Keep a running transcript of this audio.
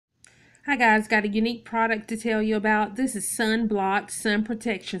Hi guys, got a unique product to tell you about. This is Sunblocked Sun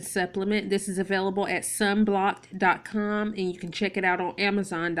Protection Supplement. This is available at sunblocked.com and you can check it out on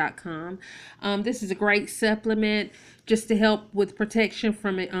amazon.com. This is a great supplement just to help with protection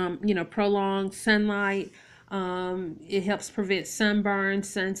from prolonged sunlight. It helps prevent sunburn,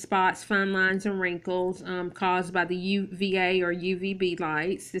 sunspots, fine lines, and wrinkles caused by the UVA or UVB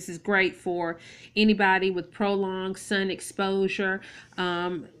lights. This is great for anybody with prolonged sun exposure,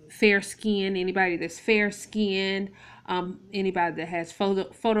 fair skin, anybody that's fair skinned, anybody that has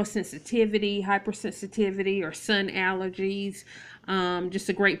photosensitivity, hypersensitivity, or sun allergies. Just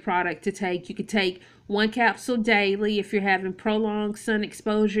a great product to take. You could take one capsule daily. If you're having prolonged sun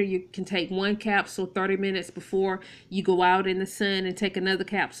exposure, you can take one capsule 30 minutes before you go out in the sun and take another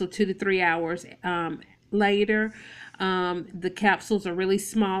capsule 2 to 3 hours later. The capsules are really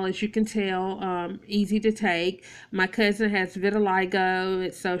small, as you can tell, easy to take. My cousin has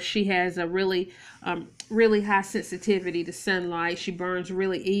vitiligo, so she has a really high sensitivity to sunlight. She burns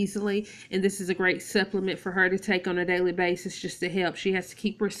really easily, and this is a great supplement for her to take on a daily basis just to help. She has to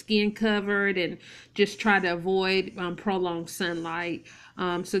keep her skin covered and just try to avoid prolonged sunlight.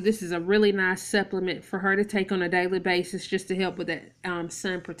 So this is a really nice supplement for her to take on a daily basis just to help with that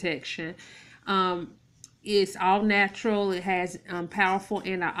sun protection. It's all natural. It has powerful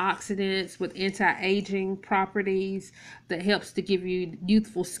antioxidants with anti-aging properties that helps to give you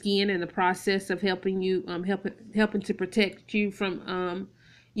youthful skin in the process of helping you helping to protect you from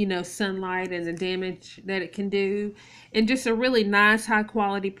sunlight and the damage that it can do. And just a really nice high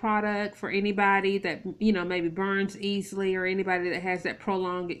quality product for anybody that maybe burns easily, or anybody that has that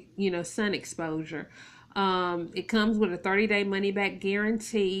prolonged sun exposure. It comes with a 30-day money back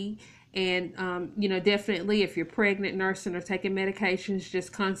guarantee. And definitely, if you're pregnant, nursing, or taking medications,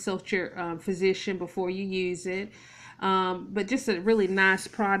 just consult your physician before you use it. But just a really nice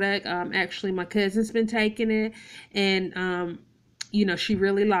product. Actually, my cousin's been taking it, and she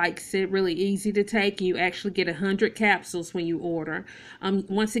really likes it. Really easy to take. You actually get 100 capsules when you order.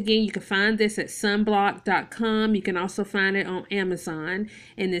 Once again, you can find this at sunblock.com. You can also find it on Amazon,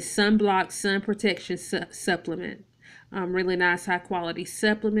 and this Sunblock Sun Protection Supplement. Really nice, high quality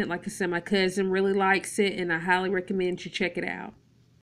supplement. Like I said, my cousin really likes it, and I highly recommend you check it out.